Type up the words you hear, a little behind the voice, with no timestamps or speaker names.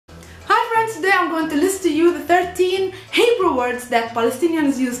friends, today I'm going to list to you the 13 Hebrew words that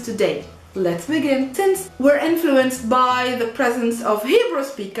Palestinians use today. Let's begin. Since we're influenced by the presence of Hebrew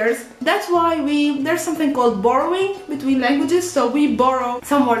speakers, that's why there's something called borrowing between languages. So we borrow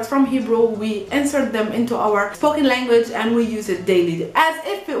some words from Hebrew, we insert them into our spoken language, and we use it daily as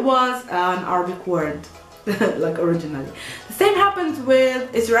if it was an Arabic word. Like originally. The same happens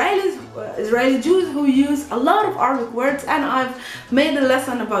with Israeli Jews who use a lot of Arabic words, and I've made a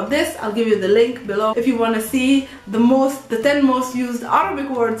lesson about this. I'll give you the link below if you want to see the 10 most used Arabic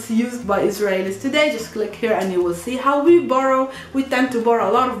words used by Israelis today. Just click here and you will see how we tend to borrow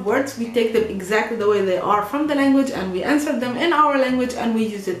a lot of words. We take them exactly the way they are from the language and we insert them in our language and we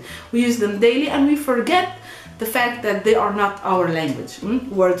use them daily, and we forget the fact that they are not our language,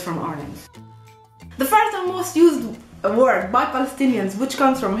 words from our language. The first and most used word by Palestinians, which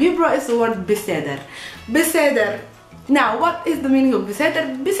comes from Hebrew, is the word beseder. Beseder. Now, what is the meaning of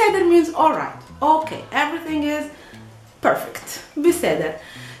beseder? Beseder means alright, okay, everything is perfect. Beseder.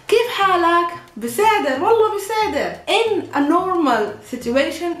 كيف حالك؟ beseder. والله beseder. In a normal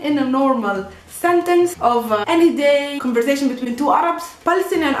situation, in a normal sentence of any day conversation between two Arabs,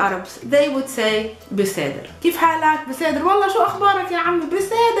 Palestinian Arabs, they would say beseder. كيف حالك؟ beseder. والله شو أخبارك يا عمي؟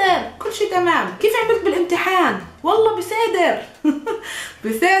 beseder. كل شيء تمام. كيف عملت بالامتحان؟ والله beseder.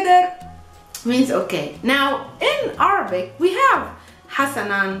 beseder means okay. Now in Arabic we have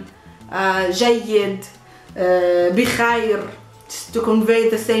حسنا, جيد, بخير, to convey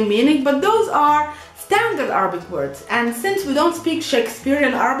the same meaning, but those are standard Arabic words, and since we don't speak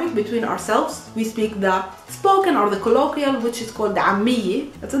Shakespearean Arabic between ourselves, we speak the spoken or the colloquial, which is called the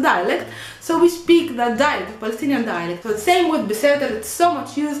Ammiyi. It's a dialect, so we speak the dialect, Palestinian dialect. So the same with beseder, it's so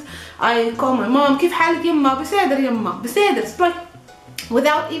much used. I call my mom, كيف حالك يما؟ beseder يما. beseder. It's like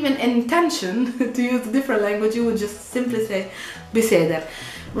without even intention to use a different language, you would just simply say beseder.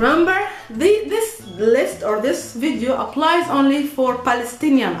 Remember, this list or this video applies only for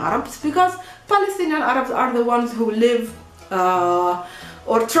Palestinian Arabs, because Palestinian Arabs are the ones who live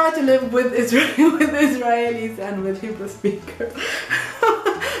or try to live with Israelis and with Hebrew speakers.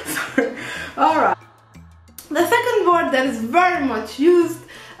 Sorry. Alright. The second word that is very much used,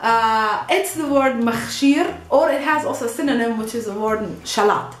 it's the word makhshir, or it has also a synonym, which is the word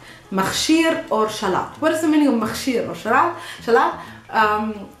shalat. Makhshir or shalat. What is the meaning of makhshir or shalat?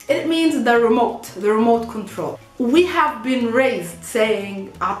 It means the remote control. We have been raised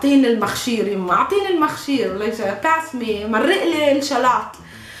saying أعطيني المخشير يما, أعطيني المخشير, like pass me, مرق لي الشلاط.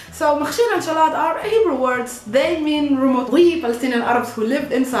 So makhshir and shalat are Hebrew words. They mean remote. We Palestinian Arabs who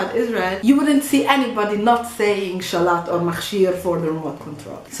lived inside Israel, you wouldn't see anybody not saying shalat or makhshir for the remote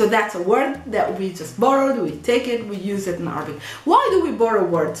control. So that's a word that we just borrowed, we take it, we use it in Arabic. Why do we borrow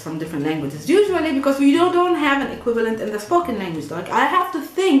words from different languages? Usually because we don't have an equivalent in the spoken language. Like I have to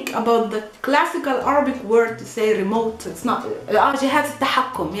think about the classical Arabic word to say remote. It's not جهاز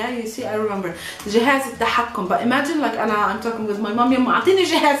التحكم. Yeah, you see, I remember جهاز التحكم. But imagine like I'm talking with my mom, يما أعطيني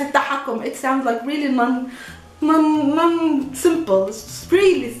جهاز التحكم. It sounds like really non-simple. It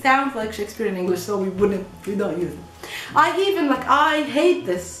really sounds like Shakespearean English, so we don't use it. I hate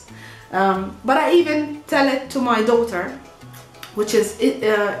this, but I even tell it to my daughter, which is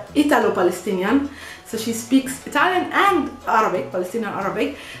Italo-Palestinian. So she speaks Italian and Arabic, Palestinian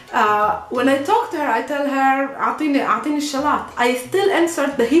Arabic. When I talk to her, I tell her أعطيني الشلاط. I still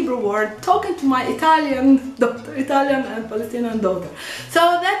insert the Hebrew word, talking to my Italian and Palestinian daughter.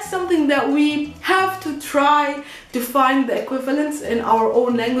 So that's something that we have to try to find the equivalents in our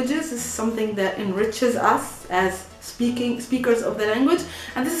own languages. This is something that enriches us as speakers of the language,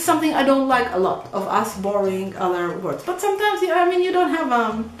 and this is something I don't like a lot, of us borrowing other words. But sometimes, I mean, you don't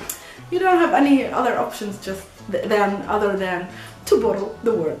have any other options other than to borrow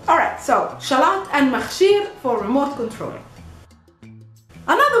the word. Alright, so shalat and makhshir for remote control.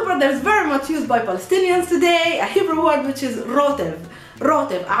 Another word that is very much used by Palestinians today, a Hebrew word, which is rotev.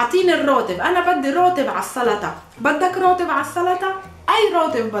 روتب. أعطيني الروتب. أنا بدي روتب على السلطة. بدك روتب على السلطة؟ أي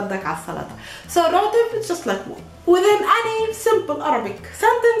روتب بدك على السلطة. So rotev is just like within any simple Arabic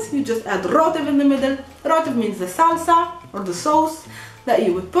sentence, you just add rotev in the middle. Rotev means the salsa or the sauce that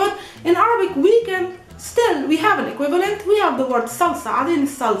you would put. In Arabic, we have an equivalent. We have the word salsa, عادين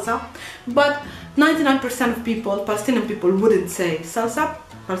الصلصة, but 99% of people, Palestinian people, wouldn't say salsa.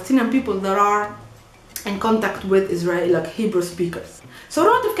 Palestinian people that are in contact with Israeli, like Hebrew speakers. So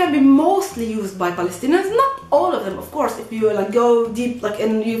rotev can be mostly used by Palestinians, not all of them, of course. If you go deep,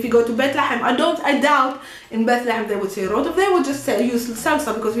 if you go to Bethlehem, I doubt in Bethlehem they would say rotev. They would just use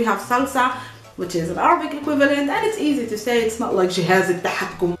salsa, because we have salsa, which is an Arabic equivalent, and it's easy to say. It's not like جهاز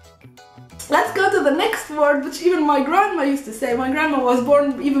التحكم Let's go to the next word, which even my grandma used to say. My grandma was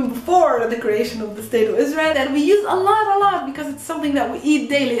born even before the creation of the State of Israel, that we use a lot because it's something that we eat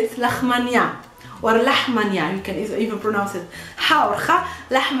daily. It's lahmania or lahmania. You can even pronounce it ha or kha.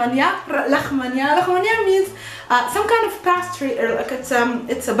 Lahmania, lahmania. Lahmania means some kind of pastry, or like it's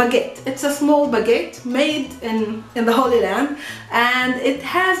a baguette. It's a small baguette made in the Holy Land, and it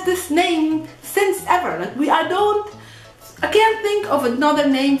has this name since ever. Like I can't think of another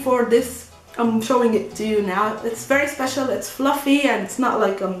name for this. I'm showing it to you now. It's very special. It's fluffy and it's not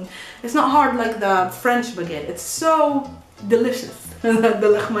like it's not hard like the French baguette. It's so delicious. The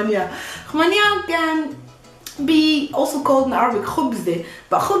lahmania. Lahmania can be also called in Arabic khubzi,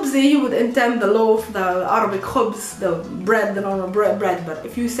 but khubzi you would intend the loaf, the Arabic khubz, the bread, the normal bread. But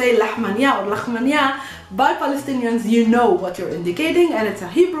if you say lahmania or lahmania by Palestinians, you know what you're indicating, and it's a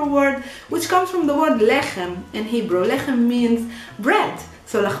Hebrew word which comes from the word lechem in Hebrew. Lechem means bread.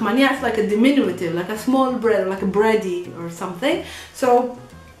 So lahmania is like a diminutive, like a small bread, like a bready or something. So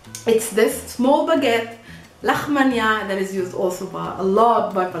it's this small baguette, lahmania, that is used also a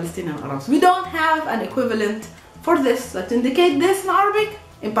lot by Palestinian Arabs. We don't have an equivalent for this. Like to indicate this in Arabic,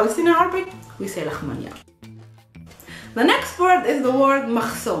 in Palestinian Arabic, we say lahmania. The next word is the word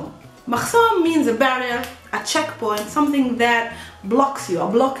makhsoom. Makhsoom means a barrier, a checkpoint, something that blocks you, a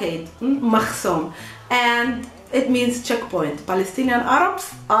blockade. Makhsoom. And it means checkpoint. Palestinian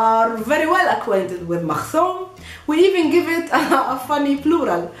Arabs are very well acquainted with makhsoom. We even give it a funny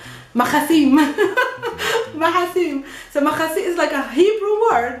plural, makhasim. Mahasim. So makhasim is like a Hebrew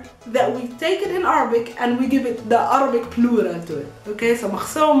word that we take it in Arabic and we give it the Arabic plural to it. Okay, so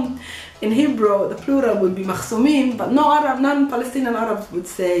makhsoom in Hebrew, the plural would be makhsumim, but non-Palestinian Arabs would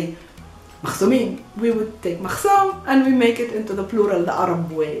say makhsumim. We would take makhsoom and we make it into the plural, the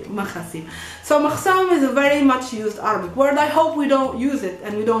Arab way, makhasim. So makhsoom is a very much used Arabic word. I hope we don't use it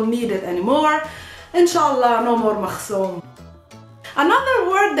and we don't need it anymore. Inshallah, no more makhsoom. Another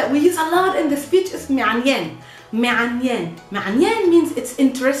word that we use a lot in the speech is mi'anyan. Mi'anyan. Mi'anyan means it's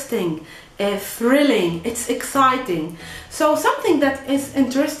interesting, thrilling, it's exciting. So something that is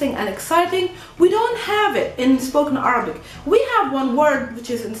interesting and exciting, we don't have it in spoken Arabic. We have one word which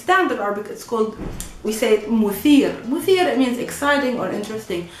is in standard Arabic. It's called, we say it muthir. Muthir, it means exciting or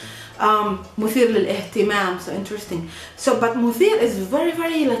interesting. Muthir lil-ihtimam, so interesting. So, but muthir is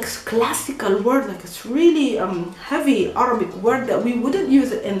very like classical word, like it's really heavy Arabic word that we wouldn't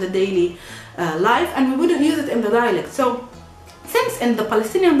use it in the daily life, and we wouldn't use it in the dialect. So, since in the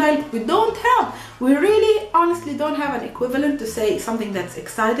Palestinian dialect we really honestly don't have an equivalent to say something that's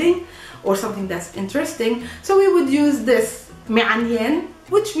exciting or something that's interesting, so we would use this mi'anyan,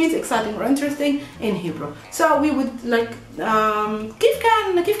 which means exciting or interesting in Hebrew. So we would like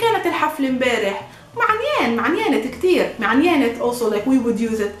كيف كانت الحفلة امبارح؟ معنيانة كتير. معنيانة also, like we would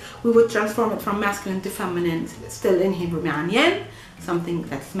use it, we would transform it from masculine to feminine, still in Hebrew. معنيان, something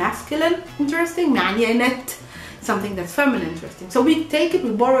that's masculine, interesting. معنيانة, something that's feminine, interesting. So we take it,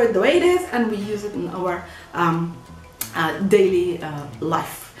 we borrow it the way it is, and we use it in our daily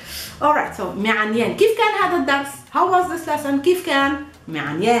life. Alright, so معنيان. كيف كان هذا الدرس? How was this lesson? كيف كان؟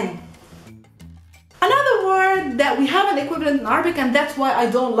 معنيان. Another word that we have an equivalent in Arabic, and that's why I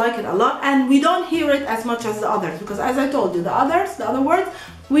don't like it a lot, and we don't hear it as much as the others, because as I told you, the other words,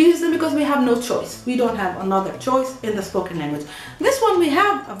 we use them because we have no choice. We don't have another choice in the spoken language. This one we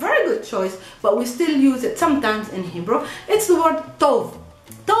have a very good choice, but we still use it sometimes in Hebrew. It's the word tov.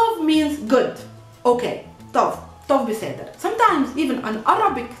 Tov means good. Okay, tov. Tov beseder. Sometimes even an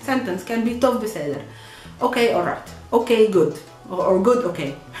Arabic sentence can be tov beseder. Okay, alright. Okay, good. Or good,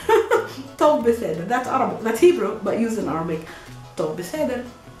 okay. Tov beseder. That's Arabic. That's Hebrew, but used in Arabic. Tov beseder.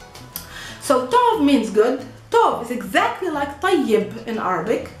 So tov means good. Tov is exactly like tayyib in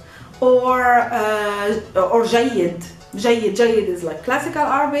Arabic, or jayyid. Jayyid is like classical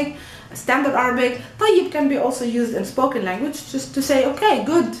Arabic, standard Arabic. Tayyib can be also used in spoken language, just to say, okay,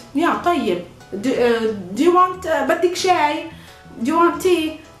 good, yeah, tayyib. Do you want بدك شاي? Do you want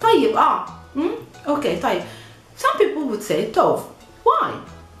tea? طيب okay, طيب. Some people would say tov. Why?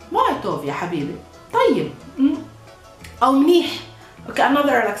 Why tov يا حبيبي? طيب. أو منيح. Okay,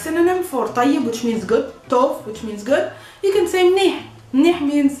 another like synonym for طيب, which means good. Tov, which means good. You can say منيح. منيح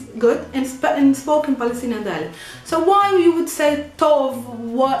means good in spoken Palestinian dialect. So why you would say tov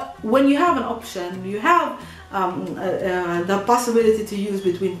when you have an option, you have the possibility to use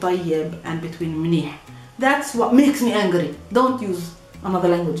between طيب and between منيح. That's what makes me angry. Don't use another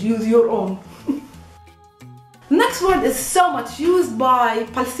language, use your own. Next word is so much used by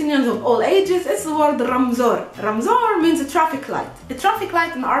Palestinians of all ages. It's the word ramzor. Ramzor means a traffic light. A traffic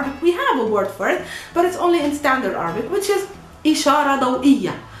light in Arabic, we have a word for it, but it's only in standard Arabic, which is إشارة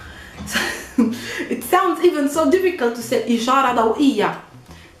ضوئية. It sounds even so difficult to say إشارة ضوئية.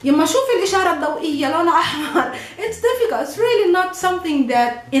 يما شوف الإشارة الضوئية لونها أحمر. It's difficult. It's really not something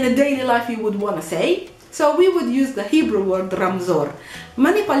that in a daily life you would want to say. So we would use the Hebrew word رمزور.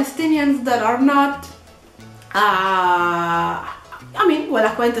 Many Palestinians that are not well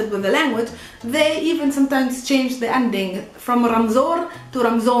acquainted with the language, they even sometimes change the ending from Ramzor to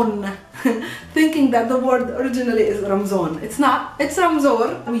Ramzon, thinking that the word originally is Ramzon. It's not, it's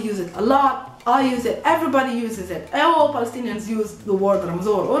Ramzor. We use it a lot, I use it, everybody uses it. All Palestinians use the word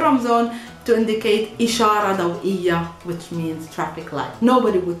Ramzor or Ramzon to indicate إشارة ضوئية, which means traffic light.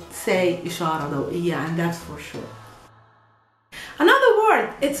 Nobody would say إشارة ضوئية, and that's for sure. Another word,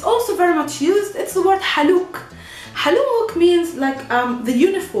 it's also very much used, it's the word haluk. Haluk means like the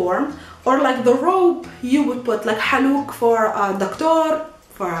uniform or like the robe you would put, like haluk for a doctor,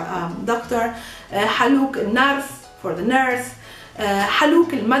 haluk nurse for the nurse,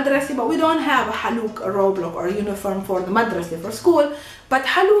 haluk al-madrasi, but we don't have a haluk, a robe or a uniform for the madrasa, for school, but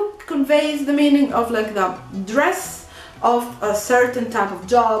haluk conveys the meaning of like the dress of a certain type of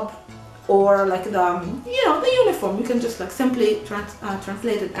job, or like the, the uniform. You can just like simply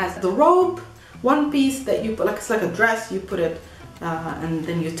translate it as the robe, one piece that you put, like it's like a dress, you put it and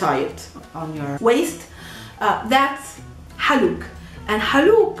then you tie it on your waist. That's haluk. And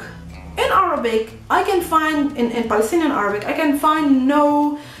haluk in Arabic, I can find, in Palestinian Arabic, I can find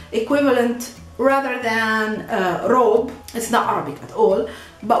no equivalent rather than robe. It's not Arabic at all,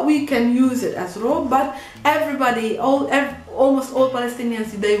 but we can use it as robe. But everybody, almost all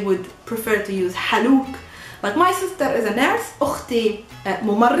Palestinians, they would prefer to use haluk. Like my sister is a nurse, أختي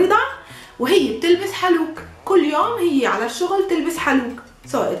ممرضة, وهي بتلبس حلوك كل يوم، هي على الشغل تلبس حلوك.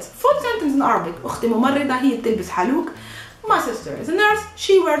 So it's full sentence in Arabic. أختي ممرضة، هي بتلبس حلوك. My sister is a nurse,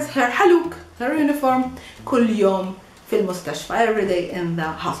 she wears her حلوك, her uniform, كل يوم في المستشفى, every day in the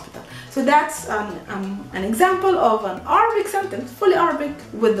hospital. So that's an example of an Arabic sentence, fully Arabic,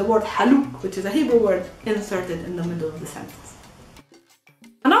 with the word haluk, which is a Hebrew word, inserted in the middle of the sentence.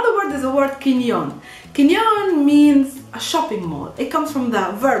 Another word is the word kinyon. Kinyon means a shopping mall. It comes from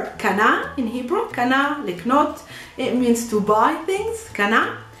the verb kana in Hebrew, kana, liknot. It means to buy things,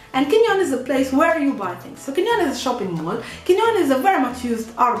 kana. And kinyon is a place where you buy things. So kinyon is a shopping mall. Kinyon is a very much used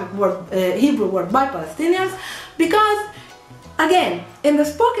Arabic word, Hebrew word by Palestinians, because again, in the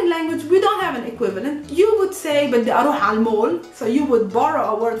spoken language, we don't have an equivalent. You would say بدي أروح على المول. So you would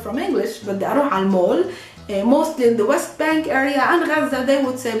borrow a word from English, بدي أروح على المول. Mostly in the West Bank area and Gaza, they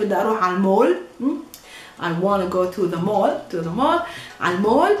would say بدي أروح على المول. I want to go to the mall, على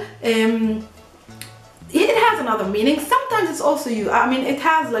المول. It has another meaning. Sometimes it's also used, it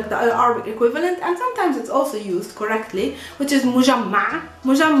has like the Arabic equivalent, and sometimes it's also used correctly, which is مجمع.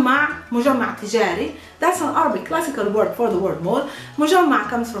 مجمع تجاري. That's an Arabic classical word for the word mall. مجمع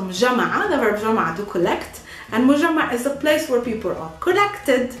comes from جمع, the verb جمع, to collect, and مجمع is a place where people are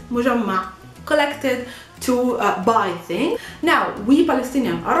collected. مجمع, collected to buy things. Now, we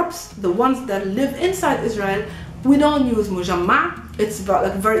Palestinian Arabs, the ones that live inside Israel, we don't use مجمع. It's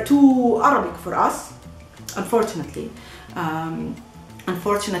like very too Arabic for us. Unfortunately,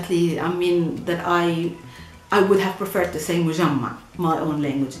 that I would have preferred to say مجمع, my own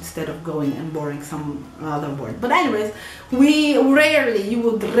language, instead of going and borrowing some other word. But anyways, you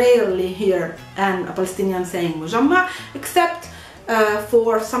would rarely hear a Palestinian saying مجمع, except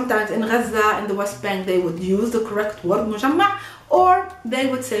for sometimes in Gaza, in the West Bank, they would use the correct word مجمع, or they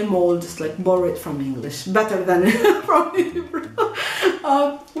would say mall, just like borrow it from English, better than from Hebrew.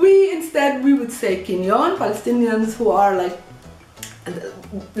 We would say kinyon. Palestinians who are like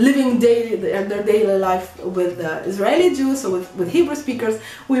living their daily life with Israeli Jews, or with Hebrew speakers,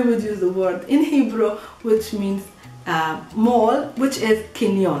 we would use the word in Hebrew, which means mall, which is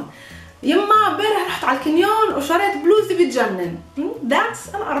kinyon. يما امبارح رحت على الكنيون وشريت بلوزي بتجنن. That's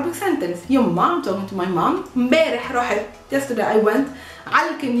an Arabic sentence. يما, I'm talking to my mom. امبارح رحت, yesterday I went على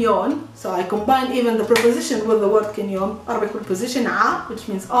الكنيون. So I combine even the preposition with the word kinyon. Arabic preposition ع, which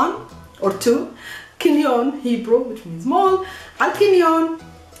means on or to. كنيون Hebrew, which means mall. على الكنيون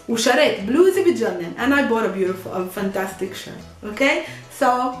وشريت بلوزي بتجنن. And I bought a fantastic shirt. Okay?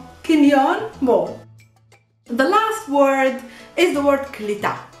 So كنيون, mall. The last word is the word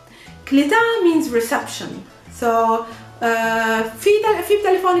klita. كليتا means reception. So في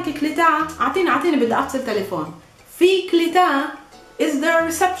بتليفونك كليتا, اعطيني بدي اتصل تليفون. في كليتا is there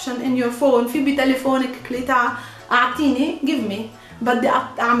reception in your phone. في بتليفونك كليتا, اعطيني, give me, بدي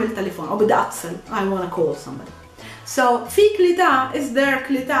اعمل تليفون او بدي اتصل, I want to call somebody. So في كليتا is there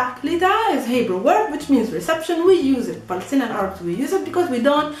كليتا. كليتا is Hebrew word which means reception. We use it, Palestinian Arabs, we use it because we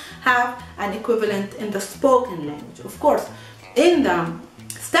don't have an equivalent in the spoken language. Of course, in the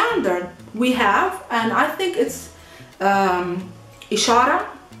standard we have, and I think it's ishara.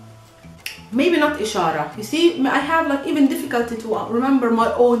 Maybe not ishara. You see, I have like even difficulty to remember my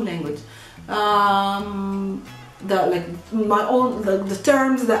own language. The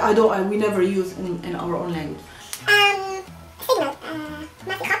terms that we never use in our own language. Signal.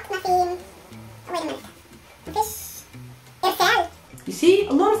 ما في خط ما في wait a minute. ما فيش إرسال. You see,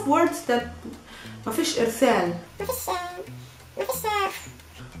 a lot of words that ما فيش إرسال. ما فيش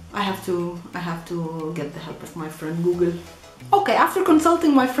I have to get the help of my friend Google. Okay, after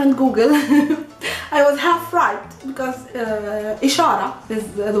consulting my friend Google, I was half right, because ishara is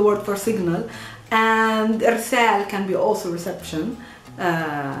the word for signal, and irsal can be also reception,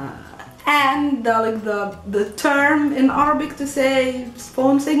 and the term in Arabic to say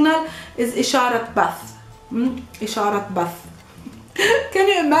phone signal is isharat bath. Isharat bath. Can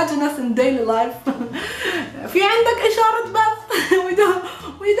you imagine us in daily life? في عندك إشارة بث.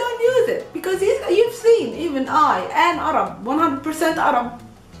 we don't use it, because you've seen, even I, an Arab, 100% Arab,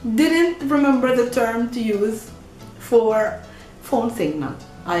 didn't remember the term to use for phone signal.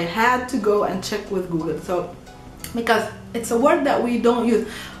 I had to go and check with Google, so because it's a word that we don't use.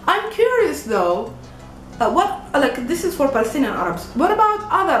 I'm curious though, this is for Palestinian Arabs. What about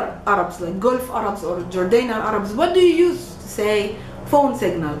other Arabs, like Gulf Arabs or Jordanian Arabs? What do you use to say phone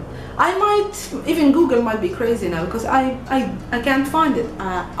signal? I might, even Google might be crazy now, because I can't find it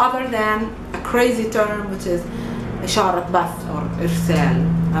other than a crazy term, which is إشارة بث or إرسال.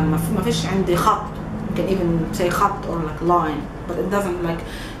 ما فيش عندي خط. You can even say خط or like line, but it doesn't like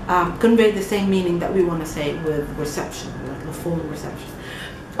convey the same meaning that we want to say with reception, like the phone reception.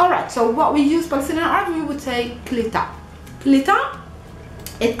 Alright, so what we use Palestinian Arabic, we would say klita. Klita,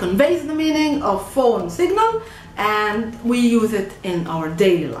 it conveys the meaning of phone signal, and we use it in our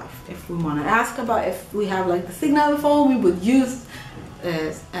daily life. If we want to ask about if we have like the signal phone, we would use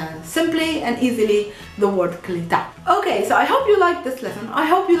simply and easily the word klita. Okay, so I hope you like this lesson. I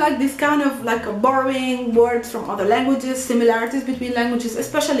hope you like this kind of like borrowing words from other languages, similarities between languages,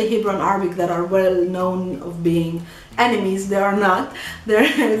 especially Hebrew and Arabic, that are well known of being enemies. They are not. There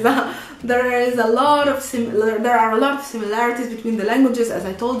are a lot of similarities between the languages. As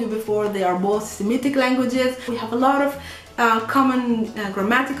I told you before, they are both Semitic languages. We have a lot of common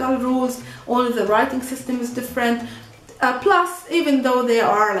grammatical rules. Only the writing system is different. Plus, even though they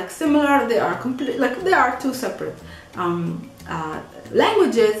are like similar, they are two separate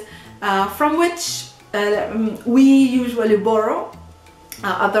languages from which we usually borrow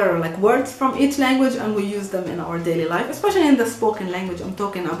other like words from each language, and we use them in our daily life, especially in the spoken language. I'm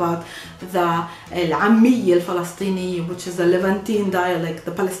talking about the العامية الفلسطينية, which is a Levantine dialect,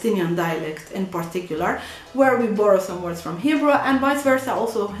 the Palestinian dialect in particular, where we borrow some words from Hebrew, and vice versa.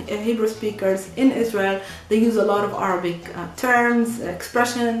 Also, Hebrew speakers in Israel, they use a lot of Arabic terms,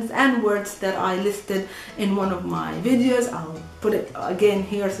 expressions, and words that I listed in one of my videos. I'll put it again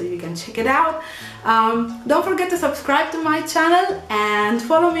here so you can check it out. Don't forget to subscribe to my channel and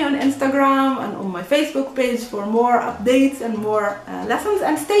follow me on Instagram and on my Facebook page for more updates and more lessons,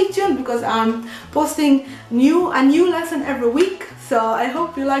 and stay tuned, because I'm posting a new lesson every week. So I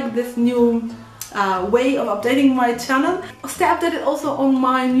hope you like this new way of updating my channel. Stay updated also on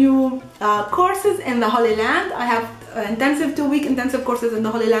my new courses in the Holy Land. I have intensive 2-week intensive courses in the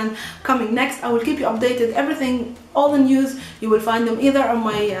Holy Land coming next. I will keep you updated, everything, all the news. You will find them either on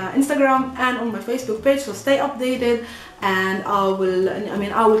my Instagram and on my Facebook page, so stay updated, and I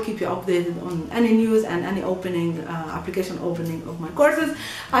will keep you updated on any news and any application opening of my courses.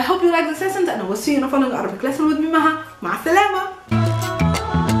 I hope you like this lesson, and I will see you in a following Arabic lesson with me, Maha. مع السلامة.